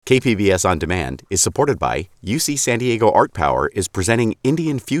KPBS On Demand is supported by UC San Diego Art Power is presenting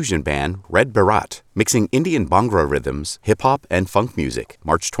Indian fusion band Red Bharat, mixing Indian Bhangra rhythms, hip-hop, and funk music,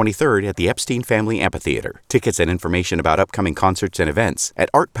 March 23rd at the Epstein Family Amphitheater. Tickets and information about upcoming concerts and events at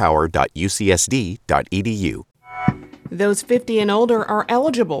artpower.ucsd.edu. Those 50 and older are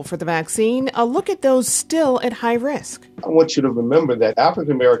eligible for the vaccine. A look at those still at high risk. I want you to remember that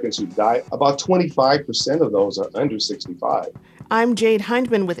African Americans who die, about 25% of those are under 65. I'm Jade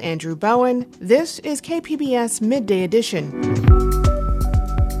Hindman with Andrew Bowen. This is KPBS Midday Edition.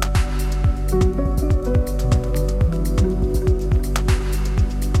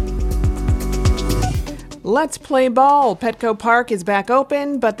 Let's play ball. Petco Park is back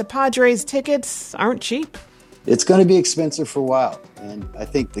open, but the Padres tickets aren't cheap. It's going to be expensive for a while, and I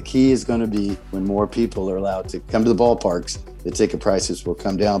think the key is going to be when more people are allowed to come to the ballparks, the ticket prices will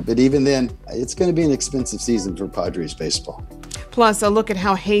come down. But even then, it's going to be an expensive season for Padres baseball. Plus, a look at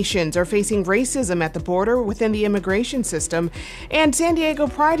how Haitians are facing racism at the border within the immigration system. And San Diego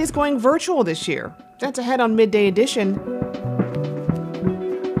Pride is going virtual this year. That's ahead on Midday Edition.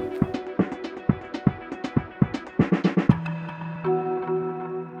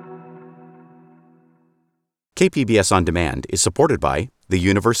 KPBS On Demand is supported by the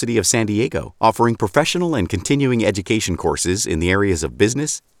University of San Diego, offering professional and continuing education courses in the areas of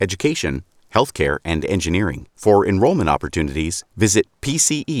business, education, healthcare, and engineering. For enrollment opportunities, visit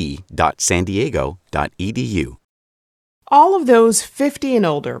pce.sandiego.edu. All of those 50 and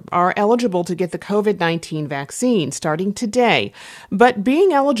older are eligible to get the COVID-19 vaccine starting today. But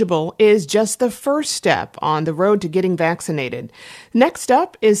being eligible is just the first step on the road to getting vaccinated. Next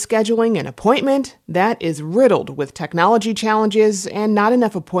up is scheduling an appointment. That is riddled with technology challenges and not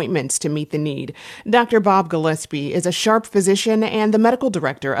enough appointments to meet the need. Dr. Bob Gillespie is a Sharp physician and the medical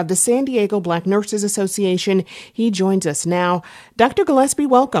director of the San Diego Black Nurses Association. He joins us now. Dr. Gillespie,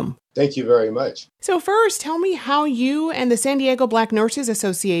 welcome. Thank you very much. So first, tell me how you and the San Diego Black Nurses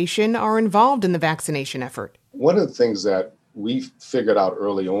Association are involved in the vaccination effort. One of the things that we figured out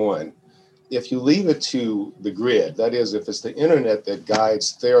early on, if you leave it to the grid, that is, if it's the internet that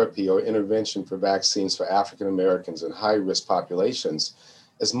guides therapy or intervention for vaccines for African Americans and high-risk populations,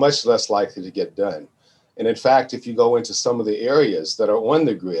 it's much less likely to get done. And in fact, if you go into some of the areas that are on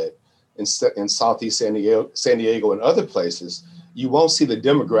the grid in Southeast San Diego and other places, you won't see the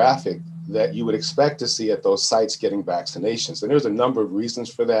demographic that you would expect to see at those sites getting vaccinations. And there's a number of reasons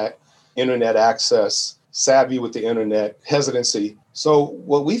for that: internet access, savvy with the internet, hesitancy. So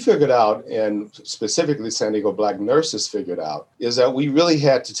what we figured out, and specifically San Diego Black Nurses figured out, is that we really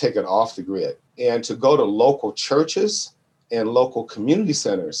had to take it off the grid and to go to local churches and local community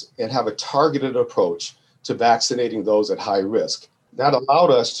centers and have a targeted approach to vaccinating those at high risk. That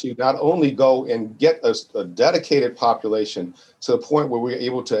allowed us to not only go and get a dedicated population to the point where we were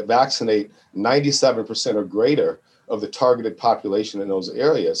able to vaccinate 97% or greater of the targeted population in those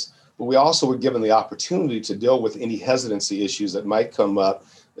areas, but we also were given the opportunity to deal with any hesitancy issues that might come up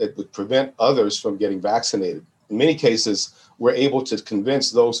that would prevent others from getting vaccinated. In many cases, we're able to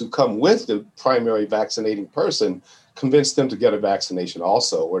convince those who come with the primary vaccinating person, convince them to get a vaccination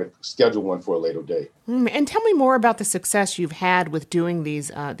also, or to schedule one for a later date. And tell me more about the success you've had with doing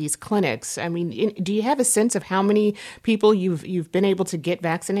these clinics. I mean, do you have a sense of how many people you've been able to get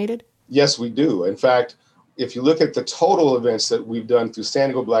vaccinated? Yes, we do. In fact, if you look at the total events that we've done through San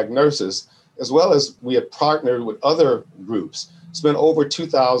Diego Black Nurses, as well as we have partnered with other groups, it's been over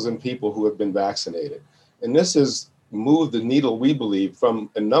 2,000 people who have been vaccinated. And this has moved the needle, we believe,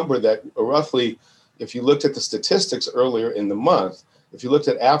 from a number that roughly, if you looked at the statistics earlier in the month, if you looked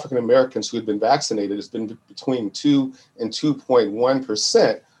at African Americans who had been vaccinated, it's been between 2 and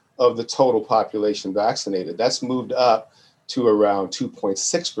 2.1% of the total population vaccinated. That's moved up to around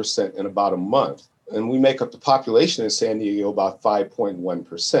 2.6% in about a month. And we make up the population in San Diego about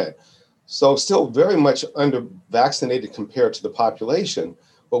 5.1%. So still very much under vaccinated compared to the population,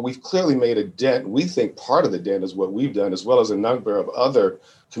 but we've clearly made a dent. We think part of the dent is what we've done, as well as a number of other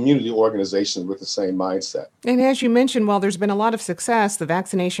community organizations with the same mindset. And as you mentioned, while there's been a lot of success, the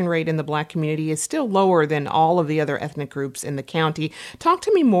vaccination rate in the Black community is still lower than all of the other ethnic groups in the county. Talk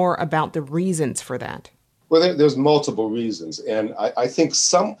to me more about the reasons for that. Well, there's multiple reasons. And I think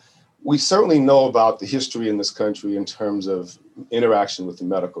we certainly know about the history in this country in terms of interaction with the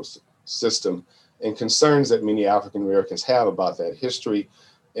medical system and concerns that many African Americans have about that history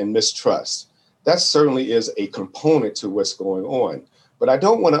and mistrust. That certainly is a component to what's going on. But I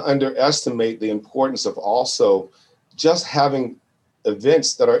don't want to underestimate the importance of also just having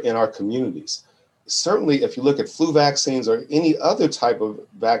events that are in our communities. Certainly, if you look at flu vaccines or any other type of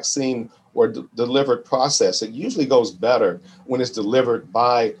vaccine or delivered process. It usually goes better when it's delivered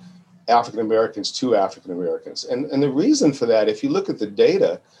by African Americans to African Americans. And the reason for that, if you look at the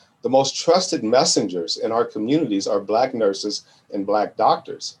data, the most trusted messengers in our communities are Black nurses and Black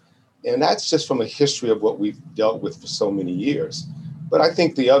doctors. And that's just from a history of what we've dealt with for so many years. But I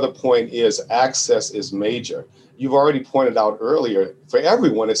think the other point is access is major. You've already pointed out earlier, for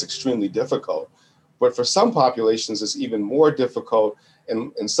everyone, it's extremely difficult. But for some populations, it's even more difficult,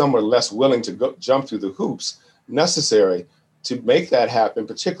 and some are less willing to jump through the hoops necessary to make that happen,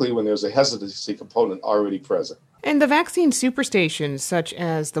 particularly when there's a hesitancy component already present. And the vaccine superstations, such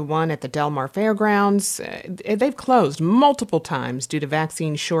as the one at the Del Mar Fairgrounds, they've closed multiple times due to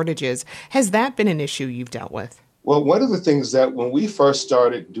vaccine shortages. Has that been an issue you've dealt with? Well, one of the things that when we first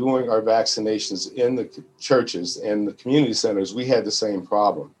started doing our vaccinations in the churches and the community centers, we had the same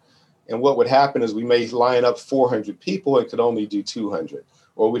problem. And what would happen is we may line up 400 people and could only do 200,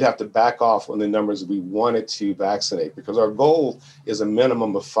 or we'd have to back off on the numbers we wanted to vaccinate, because our goal is a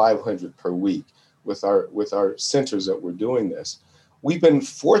minimum of 500 per week with our centers that we're doing this. We've been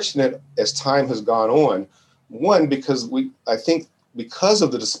fortunate as time has gone on, one, because I think because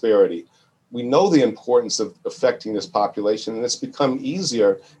of the disparity, we know the importance of affecting this population, and it's become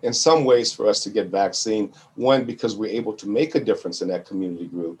easier in some ways for us to get vaccine. One, because we're able to make a difference in that community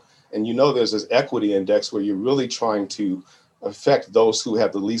group. And there's this equity index where you're really trying to affect those who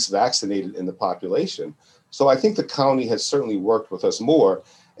have the least vaccinated in the population. So I think the county has certainly worked with us more.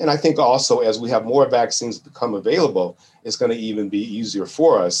 And I think also as we have more vaccines become available, it's going to even be easier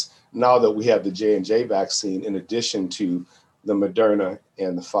for us now that we have the J&J vaccine in addition to the Moderna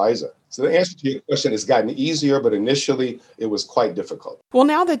and the Pfizer. So the answer to your question has gotten easier, but initially it was quite difficult. Well,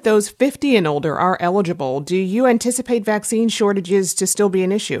 now that those 50 and older are eligible, do you anticipate vaccine shortages to still be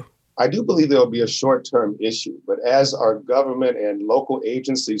an issue? I do believe there will be a short-term issue, but as our government and local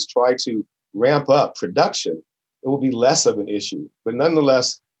agencies try to ramp up production, it will be less of an issue. But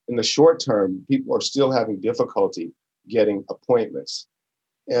nonetheless, in the short term, people are still having difficulty getting appointments.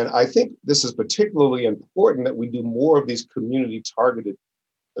 And I think this is particularly important that we do more of these community-targeted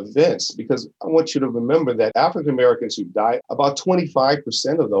events, because I want you to remember that African Americans who die, about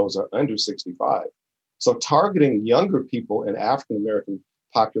 25% of those are under 65. So targeting younger people in African American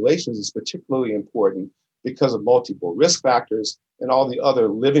populations is particularly important because of multiple risk factors and all the other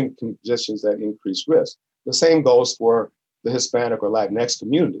living conditions that increase risk. The same goes for the Hispanic or Latinx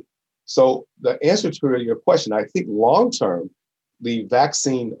community. So the answer to your question, I think long-term, the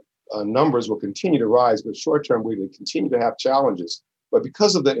vaccine numbers will continue to rise, but short-term, we will continue to have challenges. But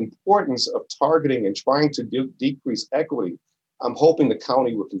because of the importance of targeting and trying to decrease equity, I'm hoping the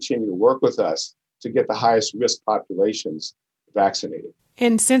county will continue to work with us to get the highest risk populations vaccinated.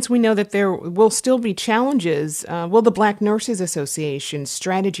 And since we know that there will still be challenges, will the Black Nurses Association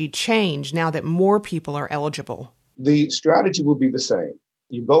strategy change now that more people are eligible? The strategy will be the same.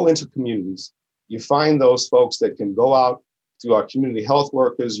 You go into communities, you find those folks that can go out through our community health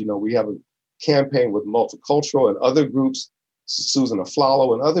workers. We have a campaign with Multicultural and other groups, Susan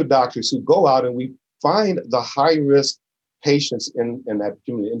Aflalo and other doctors who go out and we find the high-risk patients in that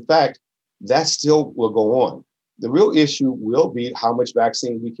community. In fact, that still will go on. The real issue will be how much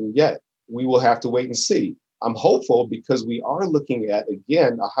vaccine we can get. We will have to wait and see. I'm hopeful because we are looking at,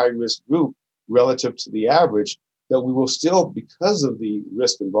 again, a high-risk group relative to the average, that we will still, because of the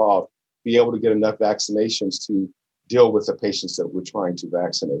risk involved, be able to get enough vaccinations to deal with the patients that we're trying to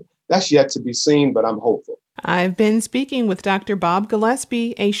vaccinate. That's yet to be seen, but I'm hopeful. I've been speaking with Dr. Bob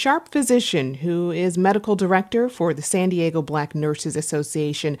Gillespie, a Sharp physician who is medical director for the San Diego Black Nurses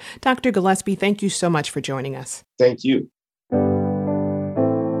Association. Dr. Gillespie, thank you so much for joining us. Thank you.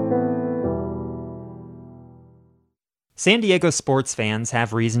 San Diego sports fans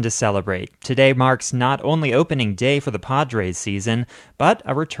have reason to celebrate. Today marks not only opening day for the Padres season, but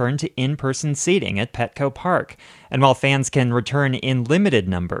a return to in-person seating at Petco Park. And while fans can return in limited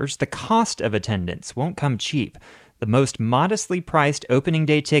numbers, the cost of attendance won't come cheap. The most modestly priced opening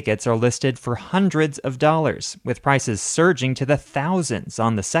day tickets are listed for hundreds of dollars, with prices surging to the thousands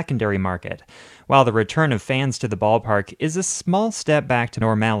on the secondary market. While the return of fans to the ballpark is a small step back to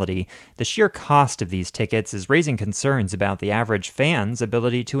normality, the sheer cost of these tickets is raising concerns about the average fan's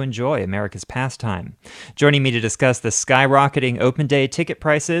ability to enjoy America's pastime. Joining me to discuss the skyrocketing open day ticket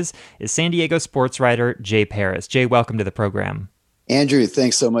prices is San Diego sports writer Jay Paris. Jay, welcome to the program. Andrew,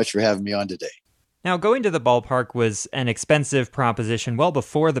 thanks so much for having me on today. Now, going to the ballpark was an expensive proposition well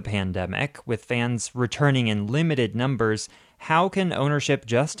before the pandemic, with fans returning in limited numbers. How can ownership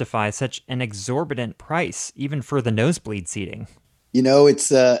justify such an exorbitant price, even for the nosebleed seating?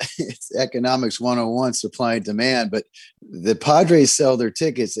 It's economics 101, supply and demand, but the Padres sell their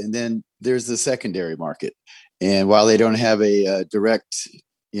tickets and then there's the secondary market. And while they don't have a direct,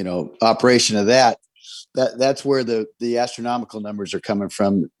 operation of that's where the astronomical numbers are coming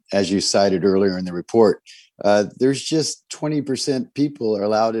from, as you cited earlier in the report. There's just 20% people are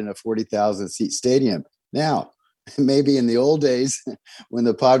allowed in a 40,000 seat stadium. Now, maybe in the old days when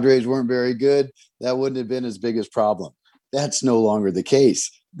the Padres weren't very good, that wouldn't have been as big a problem. That's no longer the case.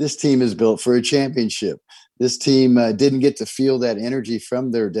 This team is built for a championship. This team didn't get to feel that energy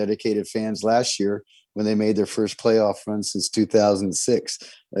from their dedicated fans last year when they made their first playoff run since 2006.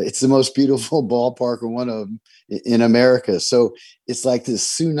 It's the most beautiful ballpark, or one of them, in America. So it's like this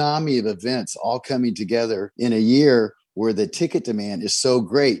tsunami of events all coming together in a year where the ticket demand is so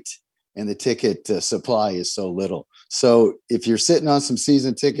great and the ticket supply is so little. So if you're sitting on some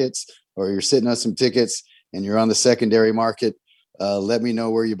season tickets, or you're sitting on some tickets and you're on the secondary market, let me know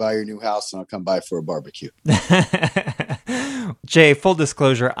where you buy your new house and I'll come by for a barbecue. Jay, full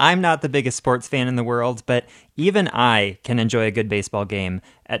disclosure, I'm not the biggest sports fan in the world, but even I can enjoy a good baseball game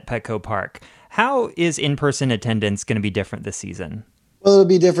at Petco Park. How is in-person attendance going to be different this season? Well, it'll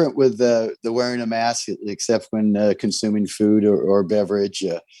be different with the wearing a mask, except when consuming food or beverage,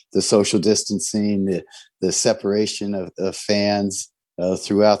 the social distancing, the separation of fans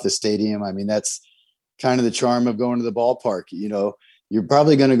throughout the stadium. I mean, that's kind of the charm of going to the ballpark. You're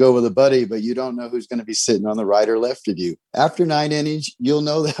probably going to go with a buddy, but you don't know who's going to be sitting on the right or left of you. After 9 innings, you'll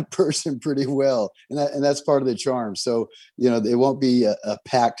know that person pretty well. And that's part of the charm. So, it won't be a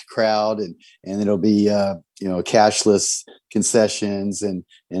packed crowd, and it'll be, cashless concessions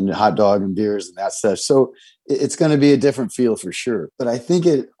and hot dog and beers and that stuff. So it's going to be a different feel for sure. But I think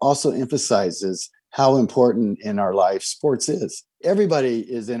it also emphasizes how important in our life sports is. Everybody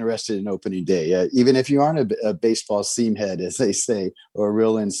is interested in opening day, even if you aren't a baseball seamhead, as they say, or a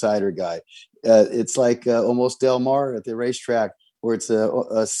real insider guy. It's like almost Del Mar at the racetrack, where it's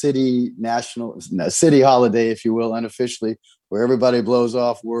a city holiday, if you will, unofficially, where everybody blows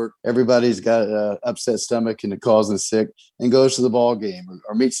off work. Everybody's got an upset stomach and calls in sick and goes to the ball game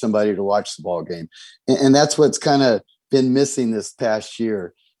or meets somebody to watch the ball game. And that's what's kind of been missing this past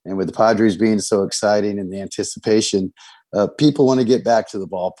year. And with the Padres being so exciting and the anticipation, people want to get back to the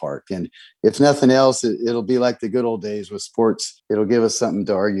ballpark. And if nothing else, it'll be like the good old days with sports. It'll give us something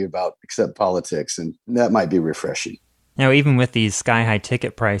to argue about except politics. And that might be refreshing. Now, even with these sky-high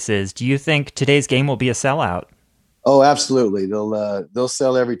ticket prices, do you think today's game will be a sellout? Oh, absolutely. They'll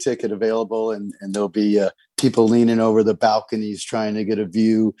sell every ticket available, and there'll be people leaning over the balconies trying to get a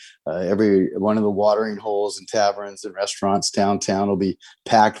view. Every one of the watering holes and taverns and restaurants downtown will be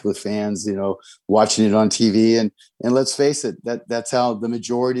packed with fans, watching it on TV. And let's face it, that's how the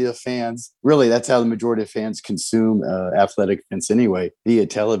majority of fans consume athletic events anyway, via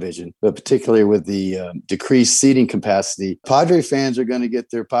television. But particularly with the decreased seating capacity, Padre fans are going to get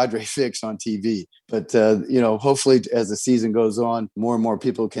their Padre fix on TV. But, hopefully as the season goes on, more and more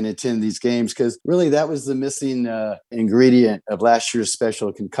people can attend these games, because really that was the missing ingredient of last year's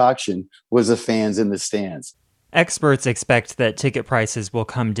special concoction, was the fans in the stands. Experts expect that ticket prices will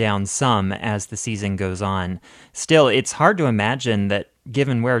come down some as the season goes on. Still, it's hard to imagine that,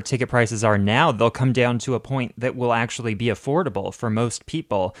 given where ticket prices are now, they'll come down to a point that will actually be affordable for most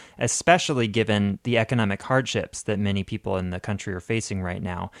people, especially given the economic hardships that many people in the country are facing right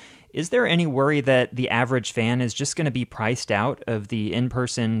now. Is there any worry that the average fan is just going to be priced out of the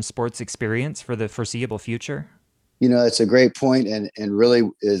in-person sports experience for the foreseeable future? That's a great point, and really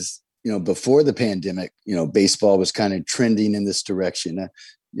is, before the pandemic, baseball was kind of trending in this direction.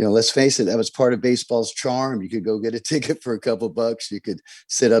 Let's face it, that was part of baseball's charm. You could go get a ticket for a couple bucks. You could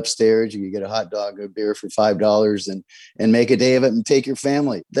sit upstairs. You could get a hot dog or a beer for $5 and make a day of it and take your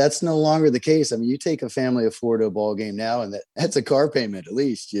family. That's no longer the case. I mean, you take a family of four to a ball game now, and that's a car payment at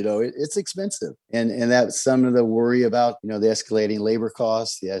least. It's expensive. And that's some of the worry about, the escalating labor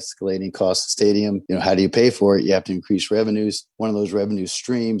costs, the escalating cost of stadium. How do you pay for it? You have to increase revenues. One of those revenue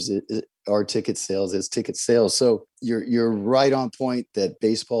streams are ticket sales. So you're right on point that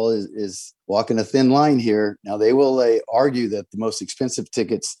baseball is walking a thin line here. Now, they will argue that the most expensive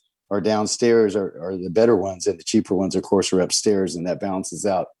tickets are downstairs, are the better ones, and the cheaper ones, of course, are upstairs, and that balances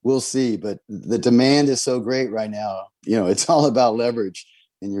out. We'll see. But the demand is so great right now. It's all about leverage,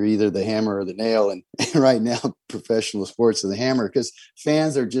 and you're either the hammer or the nail. And right now, professional sports are the hammer, because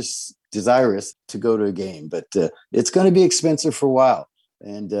fans are just desirous to go to a game. But it's going to be expensive for a while.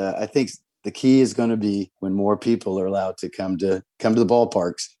 And I think the key is going to be when more people are allowed to come to the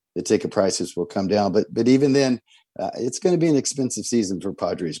ballparks, the ticket prices will come down. But even then, it's going to be an expensive season for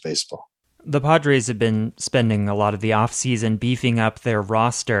Padres baseball. The Padres have been spending a lot of the offseason beefing up their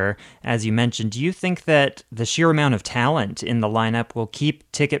roster, as you mentioned. Do you think that the sheer amount of talent in the lineup will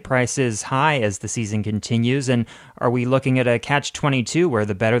keep ticket prices high as the season continues? And are we looking at a catch-22 where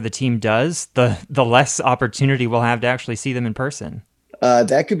the better the team does, the less opportunity we'll have to actually see them in person?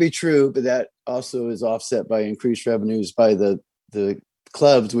 That could be true, but that also is offset by increased revenues by the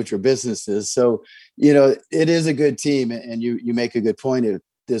clubs, which are businesses. So, it is a good team, and you make a good point.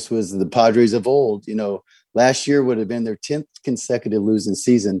 This was the Padres of old. Last year would have been their 10th consecutive losing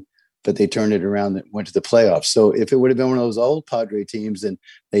season, but they turned it around and went to the playoffs. So if it would have been one of those old Padre teams and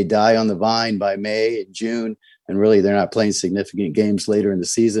they die on the vine by May and June, and really they're not playing significant games later in the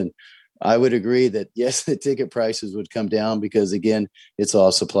season, I would agree that, yes, the ticket prices would come down because, again, it's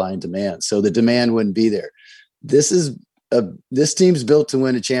all supply and demand. So the demand wouldn't be there. This team's built to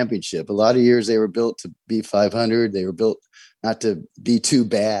win a championship. A lot of years they were built to be 500. They were built not to be too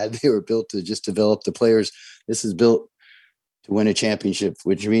bad. They were built to just develop the players. This is built to win a championship,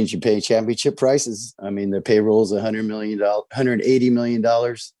 which means you pay championship prices. I mean, their payroll is $180 million.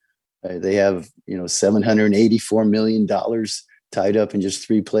 They have, $784 million tied up in just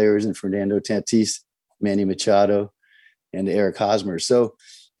three players, and Fernando Tatis, Manny Machado, and Eric Hosmer. So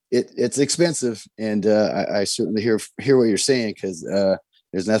it's expensive. And I certainly hear what you're saying, because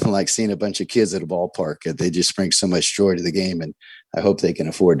there's nothing like seeing a bunch of kids at a ballpark. They just bring so much joy to the game, and I hope they can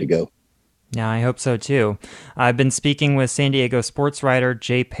afford to go. Yeah, I hope so too. I've been speaking with San Diego sports writer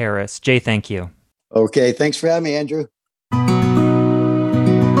Jay Paris. Jay, thank you. Okay, thanks for having me, Andrew.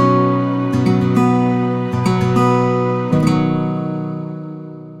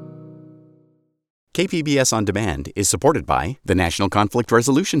 KPBS On Demand is supported by the National Conflict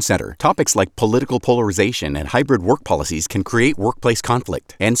Resolution Center. Topics like political polarization and hybrid work policies can create workplace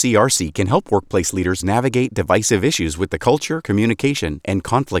conflict. NCRC can help workplace leaders navigate divisive issues with the Culture, Communication, and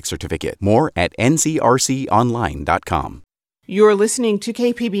Conflict Certificate. More at ncrconline.com. You're listening to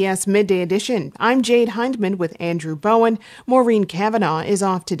KPBS Midday Edition. I'm Jade Hindman with Andrew Bowen. Maureen Cavanaugh is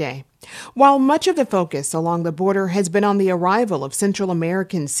off today. While much of the focus along the border has been on the arrival of Central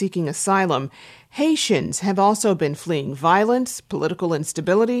Americans seeking asylum, Haitians have also been fleeing violence, political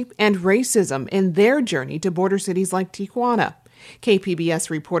instability, and racism in their journey to border cities like Tijuana. KPBS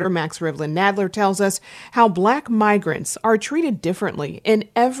reporter Max Rivlin-Nadler tells us how Black migrants are treated differently in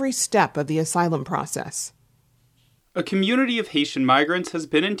every step of the asylum process. A community of Haitian migrants has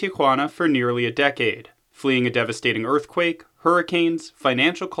been in Tijuana for nearly a decade, fleeing a devastating earthquake, hurricanes,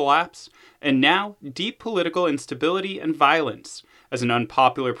 financial collapse, and now deep political instability and violence, as an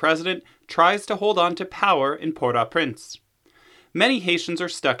unpopular president tries to hold on to power in Port-au-Prince. Many Haitians are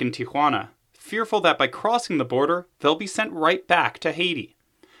stuck in Tijuana, fearful that by crossing the border, they'll be sent right back to Haiti,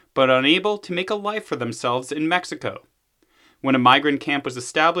 but unable to make a life for themselves in Mexico. When a migrant camp was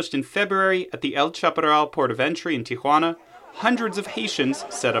established in February at the El Chaparral port of entry in Tijuana, hundreds of Haitians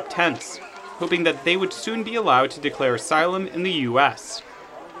set up tents, hoping that they would soon be allowed to declare asylum in the U.S.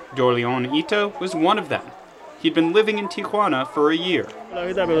 Dorleon Ito was one of them. He'd been living in Tijuana for a year.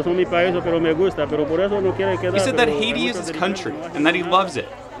 He said that Haiti is his country and that he loves it,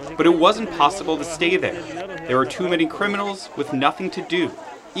 but it wasn't possible to stay there. There were too many criminals with nothing to do.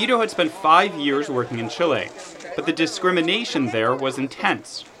 Ito had spent 5 years working in Chile, but the discrimination there was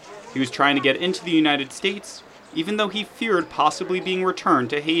intense. He was trying to get into the United States, even though he feared possibly being returned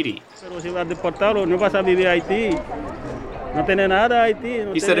to Haiti. He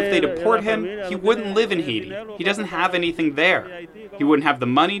said if they deport him, he wouldn't live in Haiti. He doesn't have anything there. He wouldn't have the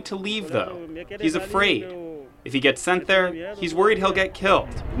money to leave, though. He's afraid. If he gets sent there, he's worried he'll get killed.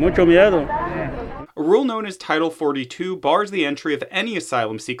 A rule known as Title 42 bars the entry of any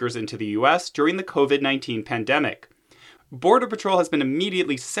asylum seekers into the U.S. during the COVID-19 pandemic. Border Patrol has been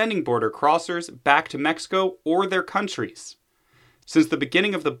immediately sending border crossers back to Mexico or their countries. Since the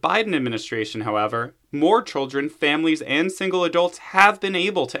beginning of the Biden administration, however, more children, families, and single adults have been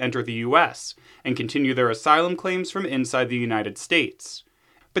able to enter the U.S. and continue their asylum claims from inside the United States.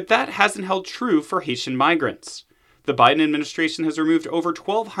 But that hasn't held true for Haitian migrants. The Biden administration has removed over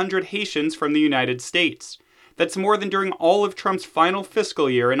 1,200 Haitians from the United States. That's more than during all of Trump's final fiscal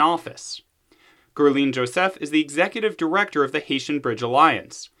year in office. Guerline Joseph is the executive director of the Haitian Bridge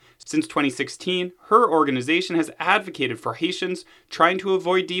Alliance. Since 2016, her organization has advocated for Haitians trying to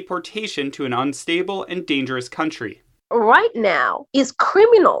avoid deportation to an unstable and dangerous country. Right now, it's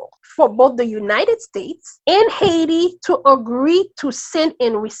criminal for both the United States and Haiti to agree to send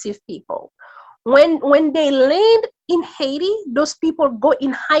and receive people. When they land in Haiti, those people go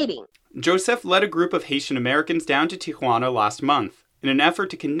in hiding. Joseph led a group of Haitian Americans down to Tijuana last month in an effort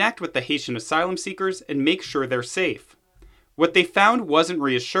to connect with the Haitian asylum seekers and make sure they're safe. What they found wasn't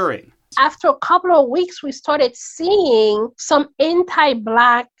reassuring. After a couple of weeks, we started seeing some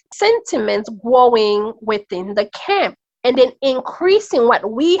anti-Black sentiments growing within the camp, and then increasing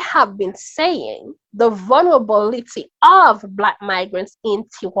what we have been saying, the vulnerability of Black migrants in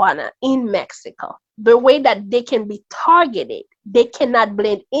Tijuana, in Mexico, the way that they can be targeted, they cannot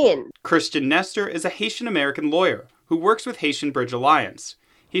blend in. Christian Nestor is a Haitian-American lawyer who works with Haitian Bridge Alliance.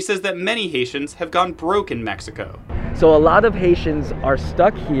 He says that many Haitians have gone broke in Mexico. So a lot of Haitians are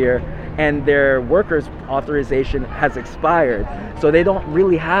stuck here and their workers' authorization has expired. So they don't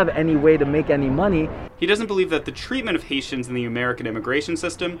really have any way to make any money. He doesn't believe that the treatment of Haitians in the American immigration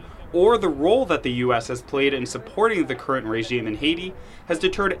system or the role that the U.S. has played in supporting the current regime in Haiti has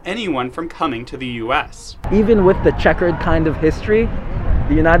deterred anyone from coming to the U.S. Even with the checkered kind of history,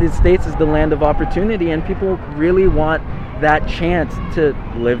 the United States is the land of opportunity, and people really want that chance to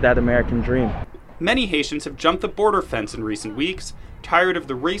live that American dream. Many Haitians have jumped the border fence in recent weeks, tired of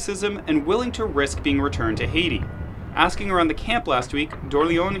the racism and willing to risk being returned to Haiti. Asking around the camp last week,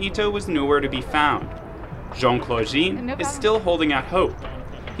 Dorleon Ito was nowhere to be found. Jean-Claude Jean is still holding out hope.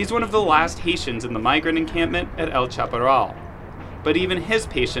 He's one of the last Haitians in the migrant encampment at El Chaparral. But even his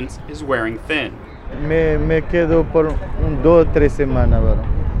patience is wearing thin. Me quedo por 2 o 3 semanas.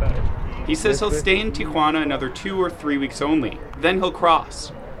 He says he'll stay in Tijuana another 2 or 3 weeks only. Then he'll cross.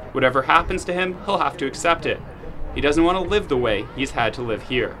 Whatever happens to him, he'll have to accept it. He doesn't want to live the way he's had to live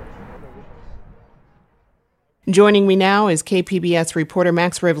here. Joining me now is KPBS reporter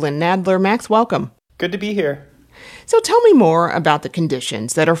Max Rivlin Nadler. Max, welcome. Good to be here. So tell me more about the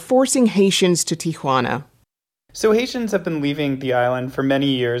conditions that are forcing Haitians to Tijuana. So Haitians have been leaving the island for many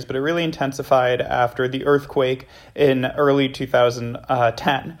years, but it really intensified after the earthquake in early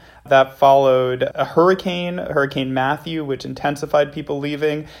 2010. That followed a hurricane, Hurricane Matthew, which intensified people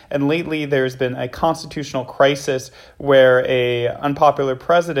leaving. And lately, there's been a constitutional crisis where a unpopular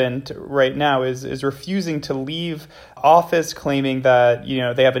president right now is refusing to leave office, claiming that,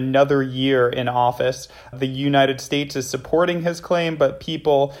 they have another year in office. The United States is supporting his claim, but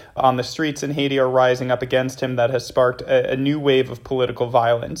people on the streets in Haiti are rising up against him. That has sparked a new wave of political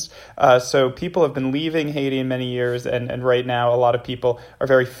violence. So people have been leaving Haiti in many years, and right now a lot of people are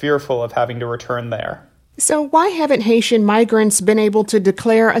very fearful of having to return there. So why haven't Haitian migrants been able to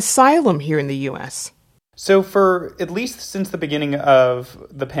declare asylum here in the U.S.? So for at least since the beginning of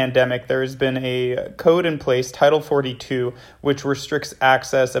the pandemic, there's been a code in place, Title 42, which restricts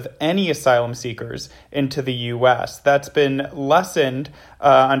access of any asylum seekers into the U.S. That's been lessened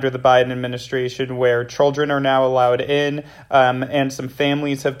under the Biden administration, where children are now allowed in and some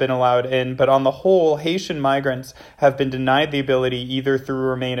families have been allowed in. But on the whole, Haitian migrants have been denied the ability either through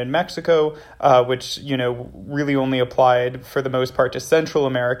Remain in Mexico, which, really only applied for the most part to Central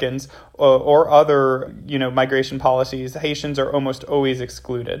Americans, or other, migration policies. Haitians are almost always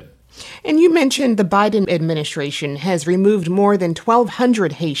excluded. And you mentioned the Biden administration has removed more than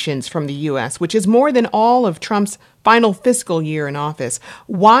 1,200 Haitians from the U.S., which is more than all of Trump's final fiscal year in office.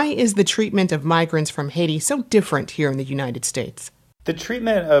 Why is the treatment of migrants from Haiti so different here in the United States? The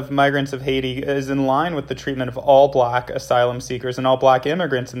treatment of migrants of Haiti is in line with the treatment of all Black asylum seekers and all Black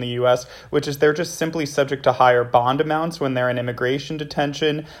immigrants in the U.S., which is they're just simply subject to higher bond amounts when they're in immigration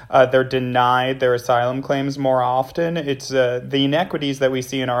detention. They're denied their asylum claims more often. It's the inequities that we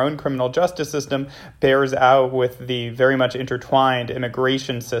see in our own criminal justice system bears out with the very much intertwined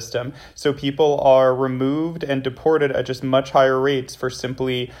immigration system. So people are removed and deported at just much higher rates for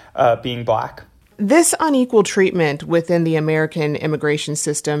simply being Black. This unequal treatment within the American immigration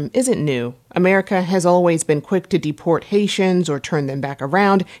system isn't new. America has always been quick to deport Haitians or turn them back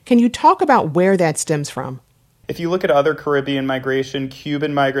around. Can you talk about where that stems from? If you look at other Caribbean migration,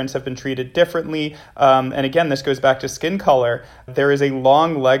 Cuban migrants have been treated differently. And again, this goes back to skin color. There is a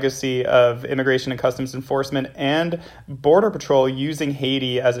long legacy of Immigration and Customs Enforcement and Border Patrol using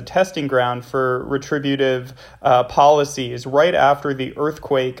Haiti as a testing ground for retributive policies. Right after the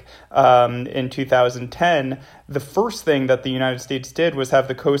earthquake in 2010, the first thing that the United States did was have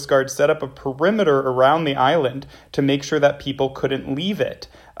the Coast Guard set up a perimeter around the island to make sure that people couldn't leave it.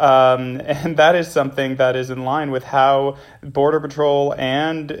 And that is something that is in line with how Border Patrol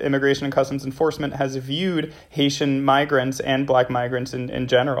and Immigration and Customs Enforcement has viewed Haitian migrants and Black migrants in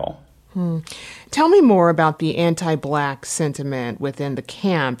general. Tell me more about the anti-Black sentiment within the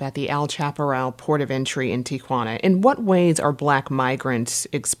camp at the El Chaparral port of entry in Tijuana. In what ways are Black migrants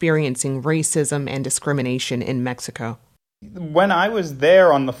experiencing racism and discrimination in Mexico? When I was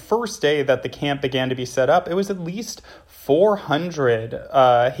there on the first day that the camp began to be set up, it was at least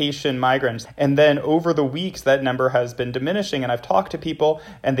 400 Haitian migrants. And then over the weeks, that number has been diminishing. And I've talked to people,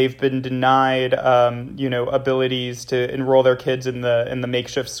 and they've been denied, abilities to enroll their kids in the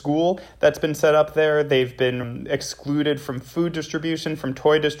makeshift school that's been set up there. They've been excluded from food distribution, from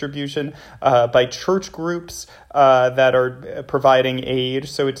toy distribution, by church groups that are providing aid.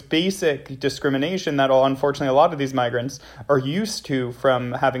 So it's basic discrimination that, unfortunately, a lot of these migrants are used to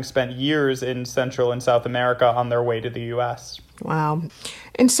from having spent years in Central and South America on their way to the U.S. Wow.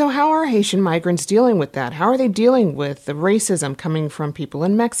 And so how are Haitian migrants dealing with that? How are they dealing with the racism coming from people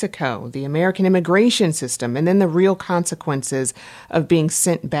in Mexico, the American immigration system, and then the real consequences of being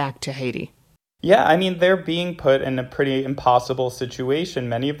sent back to Haiti? Yeah, I mean, they're being put in a pretty impossible situation.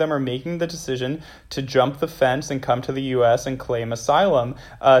 Many of them are making the decision to jump the fence and come to the U.S. and claim asylum.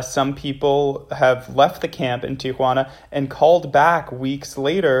 Some people have left the camp in Tijuana and called back weeks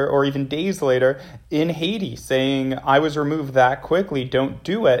later or even days later in Haiti saying, I was removed that quickly, don't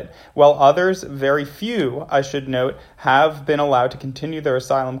do it. While others, very few, I should note, have been allowed to continue their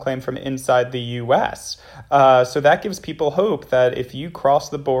asylum claim from inside the U.S. So that gives people hope that if you cross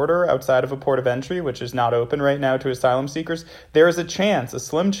the border outside of a port of entry, which is not open right now to asylum seekers, there is a chance, a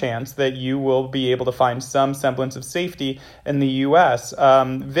slim chance, that you will be able to find some semblance of safety in the U.S.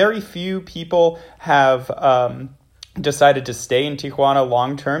 Very few people have decided to stay in Tijuana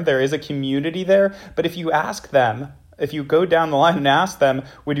long term. There is a community there, but if you ask them, if you go down the line and ask them,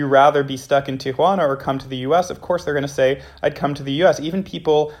 would you rather be stuck in Tijuana or come to the U.S.? Of course, they're going to say, I'd come to the U.S. Even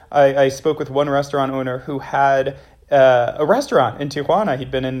people, I spoke with one restaurant owner who had a restaurant in Tijuana. He'd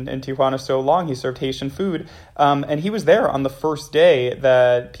been in Tijuana so long, he served Haitian food. And he was there on the first day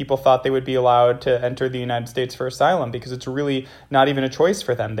that people thought they would be allowed to enter the United States for asylum, because it's really not even a choice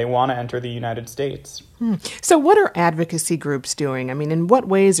for them. They want to enter the United States. So what are advocacy groups doing? I mean, in what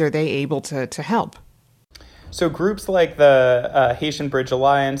ways are they able to help? So groups like the Haitian Bridge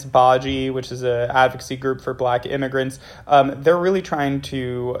Alliance, BAJI, which is an advocacy group for Black immigrants, they're really trying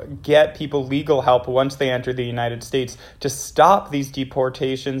to get people legal help once they enter the United States to stop these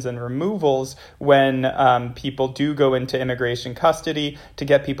deportations and removals when people do go into immigration custody, to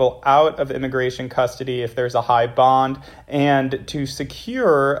get people out of immigration custody if there's a high bond, and to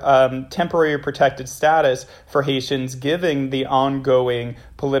secure temporary protected status for Haitians given the ongoing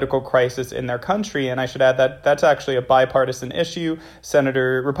political crisis in their country. And I should add that that's actually a bipartisan issue.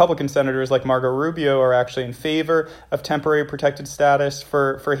 Republican senators like Marco Rubio are actually in favor of temporary protected status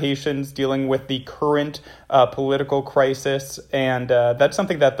for Haitians dealing with the current political crisis. And that's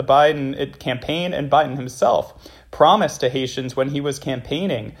something that the Biden campaign and Biden himself promised to Haitians when he was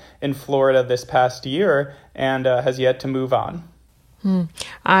campaigning in Florida this past year, and has yet to move on.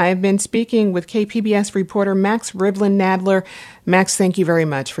 I've been speaking with KPBS reporter Max Rivlin Nadler. Max, thank you very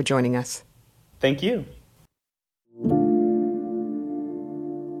much for joining us. Thank you.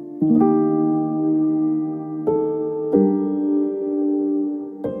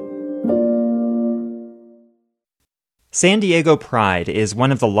 San Diego Pride is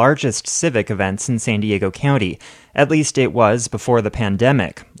one of the largest civic events in San Diego County. At least it was before the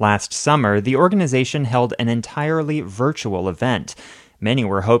pandemic. Last summer, the organization held an entirely virtual event. Many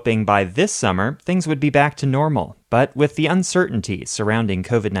were hoping by this summer things would be back to normal. But with the uncertainty surrounding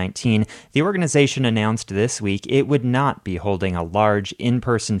COVID-19, the organization announced this week it would not be holding a large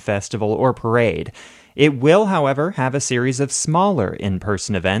in-person festival or parade. It will, however, have a series of smaller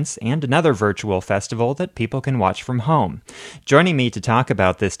in-person events and another virtual festival that people can watch from home. Joining me to talk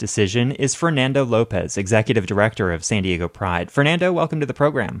about this decision is Fernando Lopez, Executive Director of San Diego Pride. Fernando, welcome to the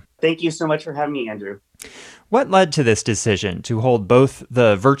program. Thank you so much for having me, Andrew. What led to this decision to hold both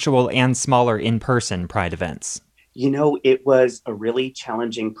the virtual and smaller in-person Pride events? You know, it was a really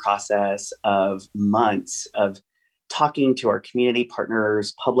challenging process of months of talking to our community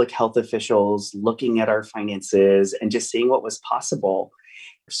partners, public health officials, looking at our finances, and just seeing what was possible.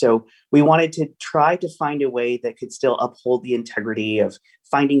 So we wanted to try to find a way that could still uphold the integrity of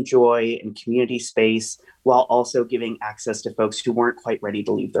finding joy and community space while also giving access to folks who weren't quite ready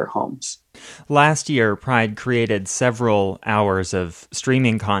to leave their homes. Last year, Pride created several hours of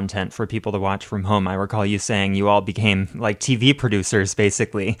streaming content for people to watch from home. I recall you saying you all became like TV producers,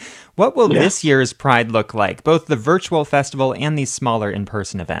 basically. What will this year's Pride look like, both the virtual festival and these smaller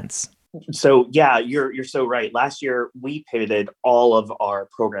in-person events? So, yeah, you're so right. Last year, we pivoted all of our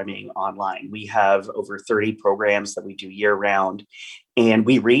programming online. We have over 30 programs that we do year-round, and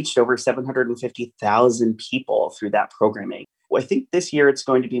we reached over 750,000 people through that programming. I think this year it's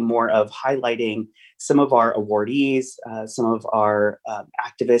going to be more of highlighting some of our awardees, some of our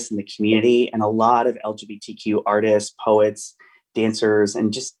activists in the community, and a lot of LGBTQ artists, poets, dancers,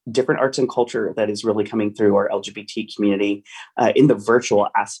 and just different arts and culture that is really coming through our LGBT community in the virtual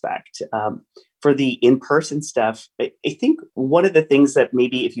aspect. For the in-person stuff, I think one of the things that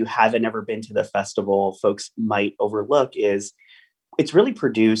maybe if you haven't ever been to the festival, folks might overlook is it's really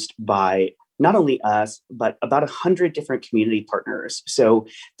produced by not only us, but about 100 different community partners. So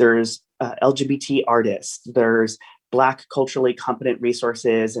there's LGBT artists, there's Black culturally competent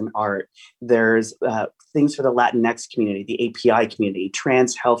resources and art. There's things for the Latinx community, the API community,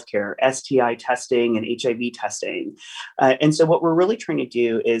 trans healthcare, STI testing, and HIV testing. And so what we're really trying to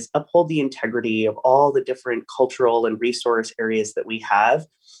do is uphold the integrity of all the different cultural and resource areas that we have,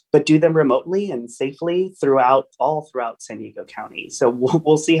 but do them remotely and safely throughout San Diego County. So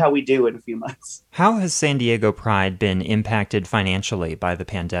we'll see how we do in a few months. How has San Diego Pride been impacted financially by the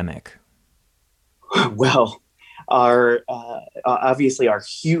pandemic? Well, obviously our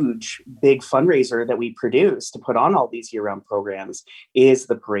huge big fundraiser that we produce to put on all these year-round programs is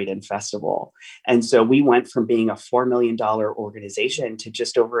the Parade and Festival. And so we went from being a $4 million organization to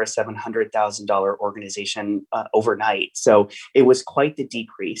just over a $700,000 organization overnight. So it was quite the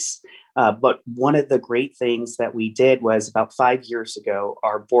decrease. But one of the great things that we did was about 5 years ago,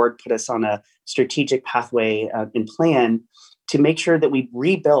 our board put us on a strategic pathway and plan to make sure that we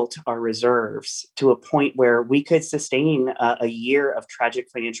rebuilt our reserves to a point where we could sustain a year of tragic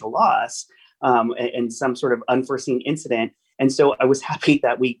financial loss and some sort of unforeseen incident. And so I was happy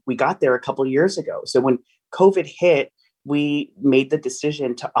that we got there a couple of years ago. So when COVID hit, we made the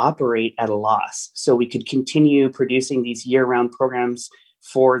decision to operate at a loss so we could continue producing these year-round programs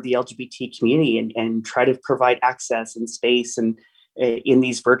for the LGBT community and try to provide access and space and in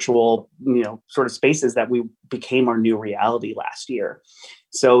these virtual, sort of spaces that we became our new reality last year.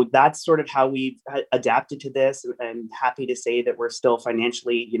 So that's sort of how we've adapted to this, and happy to say that we're still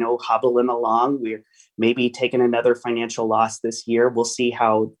financially, hobbling along. We're maybe taking another financial loss this year. We'll see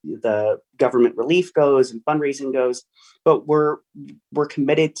how the government relief goes and fundraising goes, but we're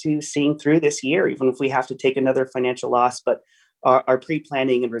committed to seeing through this year, even if we have to take another financial loss. But our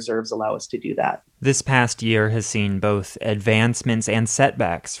pre-planning and reserves allow us to do that. This past year has seen both advancements and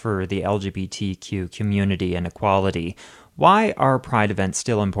setbacks for the LGBTQ community and equality. Why are Pride events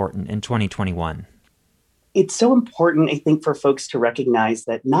still important in 2021? It's so important, I think, for folks to recognize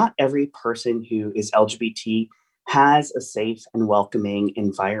that not every person who is LGBT has a safe and welcoming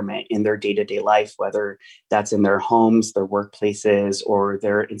environment in their day-to-day life, whether that's in their homes, their workplaces, or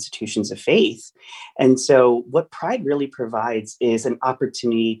their institutions of faith. And so what Pride really provides is an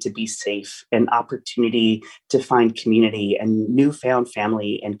opportunity to be safe, an opportunity to find community and newfound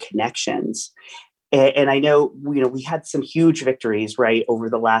family and connections. And I know, we had some huge victories, right, over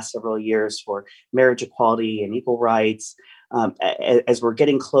the last several years for marriage equality and equal rights. As we're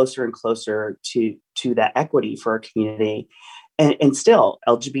getting closer and closer to that equity for our community. And still,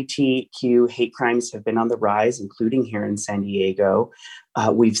 LGBTQ hate crimes have been on the rise, including here in San Diego.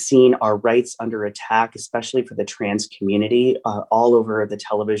 We've seen our rights under attack, especially for the trans community, all over the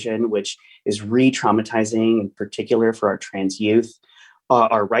television, which is re-traumatizing, in particular for our trans youth.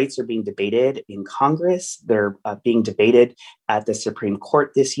 Our rights are being debated in Congress. They're being debated at the Supreme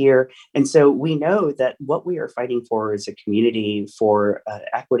Court this year. And so we know that what we are fighting for is a community for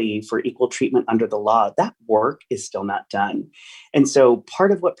equity, for equal treatment under the law. That work is still not done. And so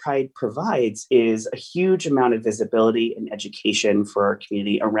part of what Pride provides is a huge amount of visibility and education for our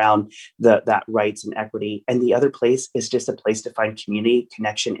community around that rights and equity. And the other place is just a place to find community,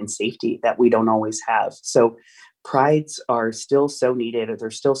 connection, and safety that we don't always have. So Prides are still so needed, or they're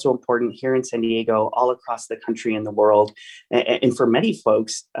still so important here in San Diego, all across the country and the world. And for many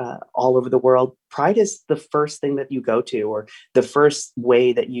folks all over the world, Pride is the first thing that you go to, or the first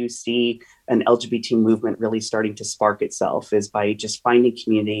way that you see an LGBT movement really starting to spark itself, is by just finding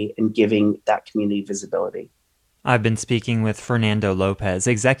community and giving that community visibility. I've been speaking with Fernando Lopez,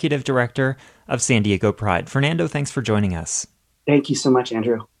 Executive Director of San Diego Pride. Fernando, thanks for joining us. Thank you so much,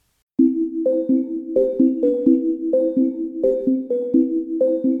 Andrew.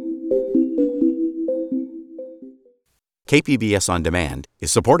 KPBS On Demand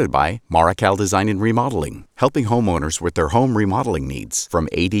is supported by Marrokal Design and Remodeling, helping homeowners with their home remodeling needs. From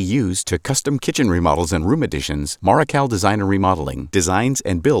ADUs to custom kitchen remodels and room additions, Marrokal Design and Remodeling designs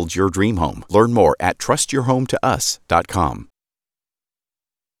and builds your dream home. Learn more at trustyourhometous.com.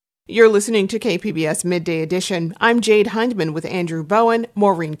 You're listening to KPBS Midday Edition. I'm Jade Hindman with Andrew Bowen.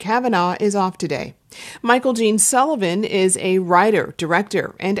 Maureen Cavanaugh is off today. Michael Gene Sullivan is a writer,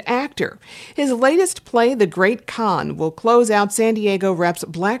 director, and actor. His latest play, The Great Khan, will close out San Diego Rep's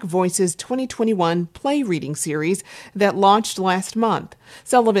Black Voices 2021 play reading series that launched last month.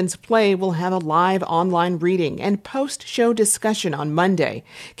 Sullivan's play will have a live online reading and post-show discussion on Monday.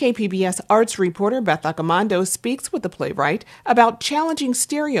 KPBS arts reporter Beth Accomando speaks with the playwright about challenging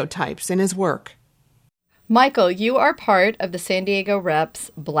stereotypes in his work. Michael, you are part of the San Diego Rep's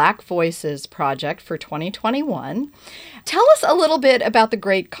Black Voices project for 2021. Tell us a little bit about The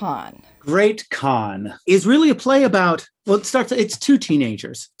Great Khan. Great Khan is really a play about, it's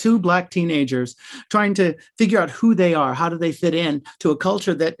two Black teenagers trying to figure out who they are, how do they fit in to a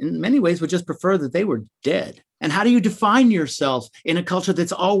culture that in many ways would just prefer that they were dead. And how do you define yourself in a culture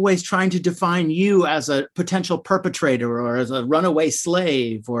that's always trying to define you as a potential perpetrator or as a runaway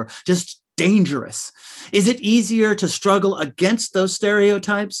slave or just dangerous? Is it easier to struggle against those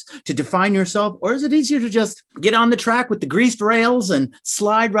stereotypes to define yourself, or is it easier to just get on the track with the greased rails and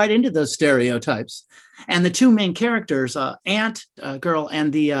slide right into those stereotypes? And the two main characters, Ant, girl,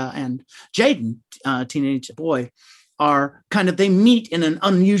 and Jaden, teenage boy, are they meet in an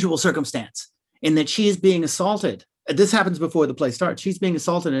unusual circumstance in that she is being assaulted. This happens before the play starts. She's being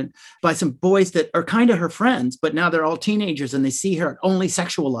assaulted by some boys that are kind of her friends, but now they're all teenagers and they see her only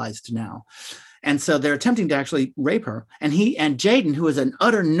sexualized now. And so they're attempting to actually rape her. And Jaden, who is an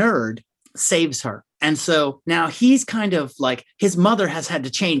utter nerd, saves her. And so now he's his mother has had to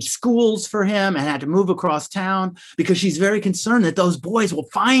change schools for him and had to move across town because she's very concerned that those boys will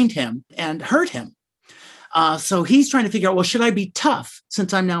find him and hurt him. So he's trying to figure out, well, should I be tough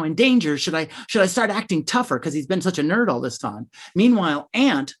since I'm now in danger? Should I start acting tougher because he's been such a nerd all this time? Meanwhile,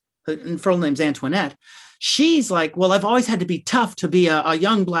 Ant, her full name's Antoinette, she's like, well, I've always had to be tough to be a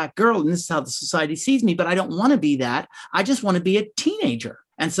young Black girl, and this is how the society sees me, but I don't want to be that. I just want to be a teenager.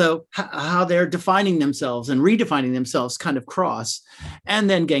 And so how they're defining themselves and redefining themselves kind of cross. And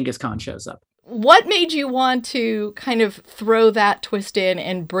then Genghis Khan shows up. What made you want to kind of throw that twist in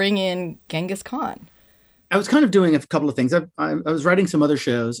and bring in Genghis Khan? I was kind of doing a couple of things. I was writing some other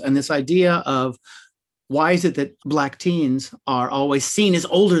shows, and this idea of why is it that Black teens are always seen as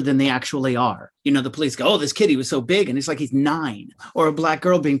older than they actually are? The police go, oh, this kid, he was so big, and it's like he's 9. Or a Black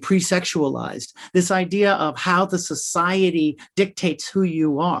girl being pre-sexualized. This idea of how the society dictates who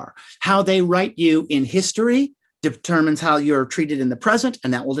you are, how they write you in history determines how you're treated in the present,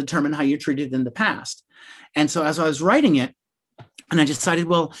 and that will determine how you're treated in the past. And so as I was writing it, and I decided,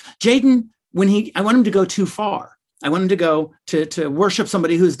 well, Jaden, I want him to go too far. I want him to go to worship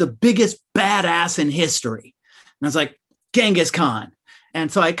somebody who's the biggest badass in history. And I was like, Genghis Khan.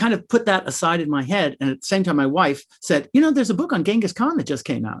 And so I kind of put that aside in my head. And at the same time, my wife said, there's a book on Genghis Khan that just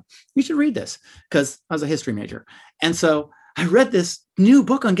came out. You should read this, because I was a history major. And so I read this new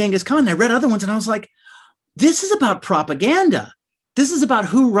book on Genghis Khan. And I read other ones, and I was like, this is about propaganda. This is about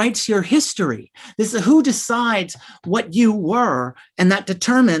who writes your history. This is who decides what you were, and that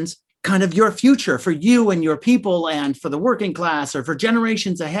determines kind of your future for you and your people and for the working class or for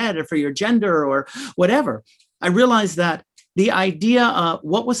generations ahead or for your gender or whatever. I realized that the idea of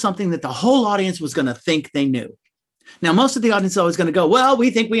what was something that the whole audience was going to think they knew. Now, most of the audience is always going to go, well,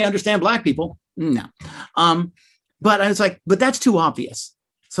 we think we understand Black people. No. But I was like, but that's too obvious.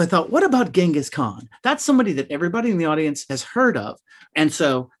 So I thought, what about Genghis Khan? That's somebody that everybody in the audience has heard of. And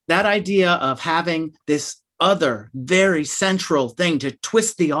so that idea of having this other very central thing to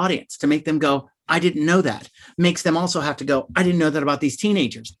twist the audience, to make them go, I didn't know that, makes them also have to go, I didn't know that about these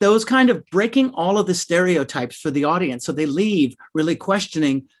teenagers. Those kind of breaking all of the stereotypes for the audience. So they leave really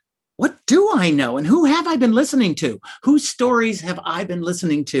questioning, what do I know? And who have I been listening to? Whose stories have I been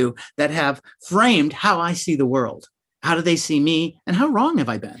listening to that have framed how I see the world? How do they see me? And how wrong have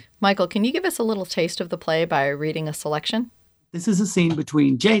I been? Michael, can you give us a little taste of the play by reading a selection? This is a scene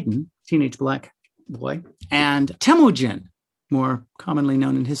between Jaden, teenage Black boy, and Temujin, more commonly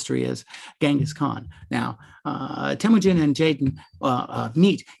known in history as Genghis Khan. Now, Temujin and Jaden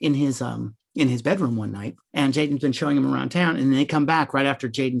meet in his bedroom one night, and Jaden's been showing him around town, and they come back right after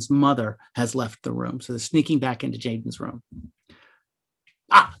Jaden's mother has left the room. So they're sneaking back into Jaden's room.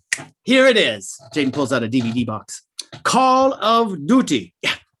 Ah, here it is. Jaden pulls out a DVD box. Call of Duty.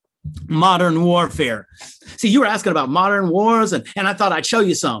 Yeah. Modern Warfare. See, you were asking about modern wars, and I thought I'd show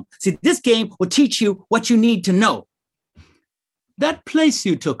you some. See, this game will teach you what you need to know. That place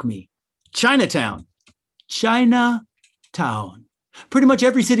you took me, Chinatown. Chinatown. Pretty much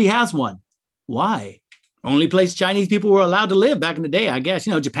every city has one. Why? Only place Chinese people were allowed to live back in the day, I guess.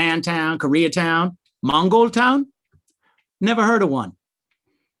 Japantown, Koreatown, Mongol Town. Never heard of one.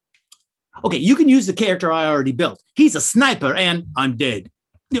 Okay, you can use the character I already built. He's a sniper, and I'm dead.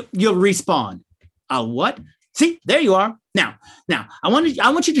 You'll respawn. I'll what? See, there you are. Now, I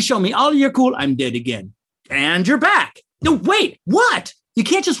want you to show me all of your cool. I'm dead again. And you're back. No, wait, what? You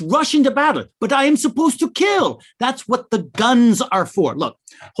can't just rush into battle, but I am supposed to kill. That's what the guns are for. Look,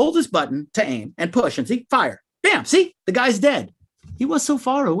 hold this button to aim and push and see, fire. Bam, see, the guy's dead. He was so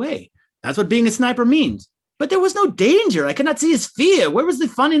far away. That's what being a sniper means. But there was no danger. I could not see his fear. Where was the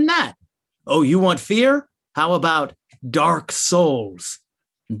fun in that? Oh, you want fear? How about Dark Souls?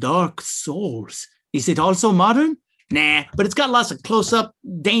 Dark Souls. Is it also modern? Nah, but it's got lots of close-up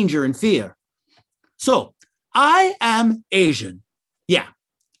danger and fear. So, I am Asian. Yeah.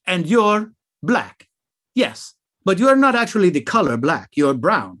 And you're black. Yes. But you're not actually the color black. You're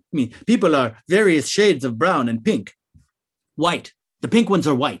brown. I mean, people are various shades of brown and pink. White. The pink ones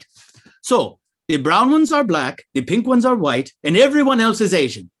are white. So, the brown ones are black, the pink ones are white, and everyone else is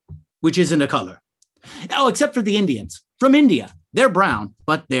Asian, which isn't a color. Oh, except for the Indians from India. They're brown,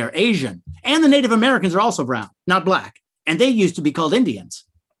 but they're Asian. And the Native Americans are also brown, not black. And they used to be called Indians.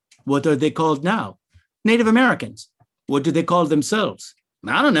 What are they called now? Native Americans. What do they call themselves?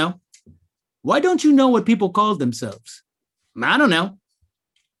 I don't know. Why don't you know what people called themselves? I don't know.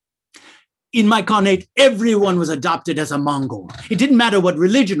 In my Khanate, everyone was adopted as a Mongol. It didn't matter what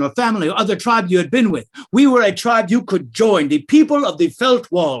religion or family or other tribe you had been with. We were a tribe you could join, the people of the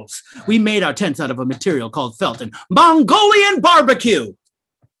felt walls. We made our tents out of a material called felt and Mongolian barbecue.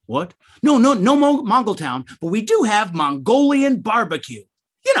 What? No Mongol town, but we do have Mongolian barbecue.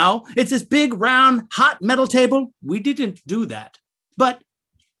 You know, it's this big, round, hot metal table. We didn't do that. But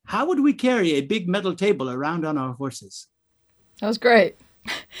how would we carry a big metal table around on our horses? That was great.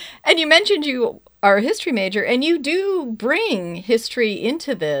 And you mentioned you are a history major, and you do bring history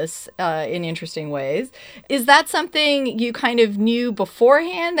into this in interesting ways. Is that something you kind of knew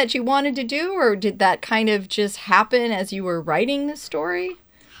beforehand that you wanted to do, or did that kind of just happen as you were writing the story?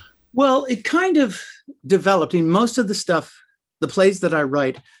 Well, it kind of developed. In most of the stuff, the plays that I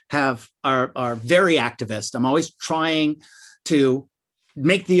write are very activist. I'm always trying to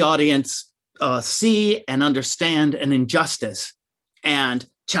make the audience see and understand an injustice and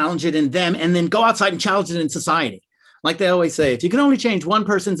challenge it in them, and then go outside and challenge it in society. Like they always say, if you can only change one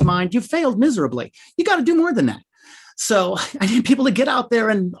person's mind, you failed miserably. You got to do more than that. So I need people to get out there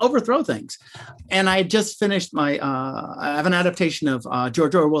and overthrow things. And I just finished I have an adaptation of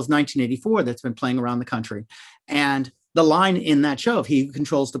George Orwell's 1984 that's been playing around the country. And the line in that show of he who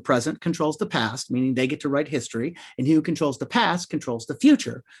controls the present controls the past, meaning they get to write history, and he who controls the past controls the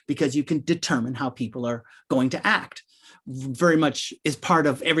future, because you can determine how people are going to act. Very much is part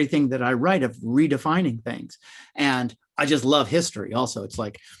of everything that I write, of redefining things. And I just love history also. It's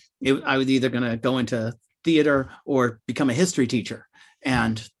like I was either going to go into theater or become a history teacher,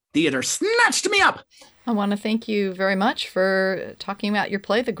 and theater snatched me up. I want to thank you very much for talking about your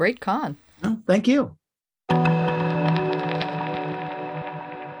play, The Great Khan. Oh, thank you.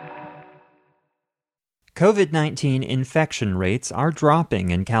 COVID-19 infection rates are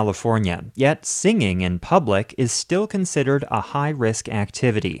dropping in California, yet singing in public is still considered a high-risk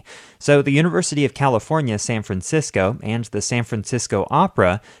activity. So the University of California, San Francisco, and the San Francisco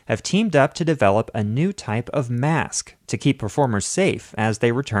Opera have teamed up to develop a new type of mask to keep performers safe as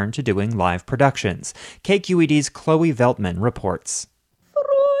they return to doing live productions. KQED's Chloe Veltman reports.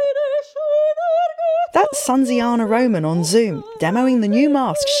 That's Sanziana Roman on Zoom, demoing the new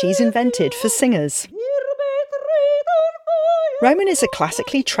mask she's invented for singers. Roman is a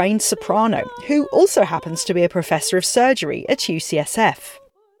classically trained soprano who also happens to be a professor of surgery at UCSF.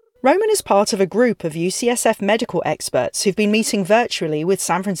 Roman is part of a group of UCSF medical experts who've been meeting virtually with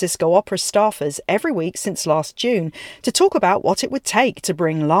San Francisco Opera staffers every week since last June to talk about what it would take to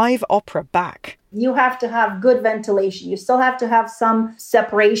bring live opera back. You have to have good ventilation. You still have to have some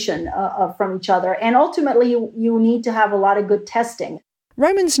separation from each other. And ultimately, you need to have a lot of good testing.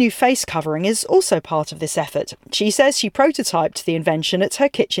 Roman's new face covering is also part of this effort. She says she prototyped the invention at her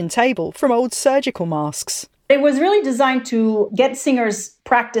kitchen table from old surgical masks. It was really designed to get singers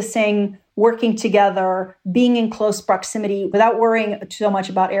practicing, working together, being in close proximity without worrying so much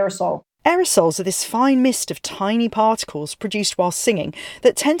about aerosol. Aerosols are this fine mist of tiny particles produced while singing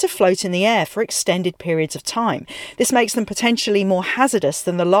that tend to float in the air for extended periods of time. This makes them potentially more hazardous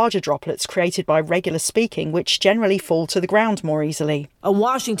than the larger droplets created by regular speaking, which generally fall to the ground more easily. A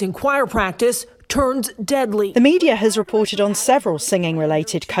Washington choir practice turns deadly. The media has reported on several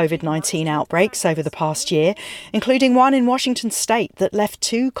singing-related COVID-19 outbreaks over the past year, including one in Washington state that left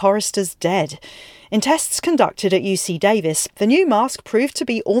 2 choristers dead. In tests conducted at UC Davis, the new mask proved to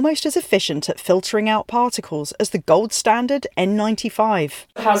be almost as efficient at filtering out particles as the gold standard N95.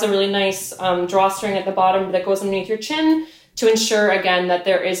 It has a really nice drawstring at the bottom that goes underneath your chin to ensure, again, that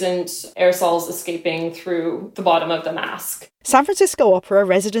there isn't aerosols escaping through the bottom of the mask. San Francisco Opera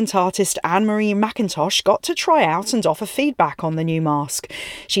resident artist Anne-Marie McIntosh got to try out and offer feedback on the new mask.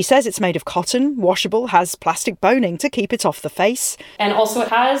 She says it's made of cotton, washable, has plastic boning to keep it off the face. And also it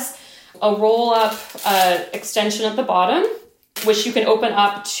has a roll-up extension at the bottom, which you can open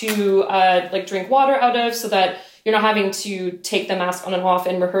up to drink water out of, so that you're not having to take the mask on and off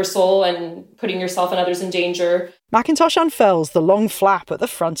in rehearsal and putting yourself and others in danger. McIntosh unfurls the long flap at the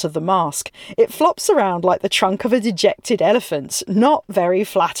front of the mask. It flops around like the trunk of a dejected elephant. Not very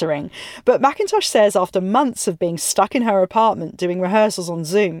flattering. But McIntosh says after months of being stuck in her apartment doing rehearsals on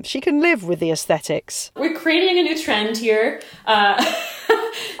Zoom, she can live with the aesthetics. We're creating a new trend here.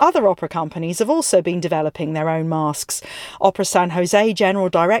 Other opera companies have also been developing their own masks. Opera San Jose General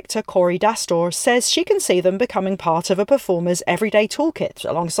Director Corey Dastor says she can see them becoming part of a performer's everyday toolkit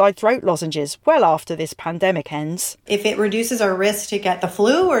alongside throat lozenges well after this pandemic ends. If it reduces our risk to get the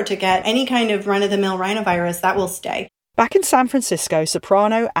flu or to get any kind of run-of-the-mill rhinovirus, that will stay. Back in San Francisco,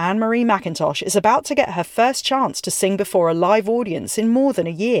 soprano Anne-Marie McIntosh is about to get her first chance to sing before a live audience in more than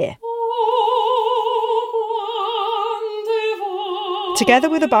a year. Together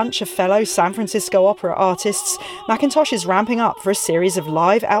with a bunch of fellow San Francisco opera artists, McIntosh is ramping up for a series of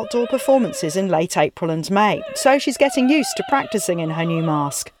live outdoor performances in late April and May, so she's getting used to practicing in her new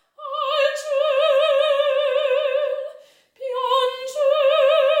mask.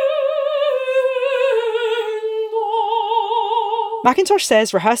 McIntosh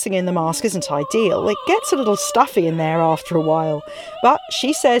says rehearsing in the mask isn't ideal. It gets a little stuffy in there after a while. But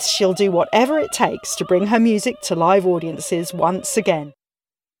she says she'll do whatever it takes to bring her music to live audiences once again.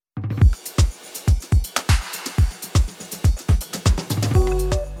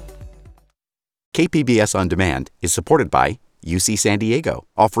 KPBS On Demand is supported by UC San Diego,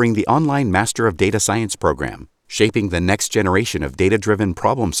 offering the online Master of Data Science program, shaping the next generation of data-driven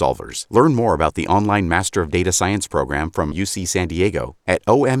problem solvers. Learn more about the online Master of Data Science program from UC San Diego at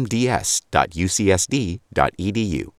omds.ucsd.edu.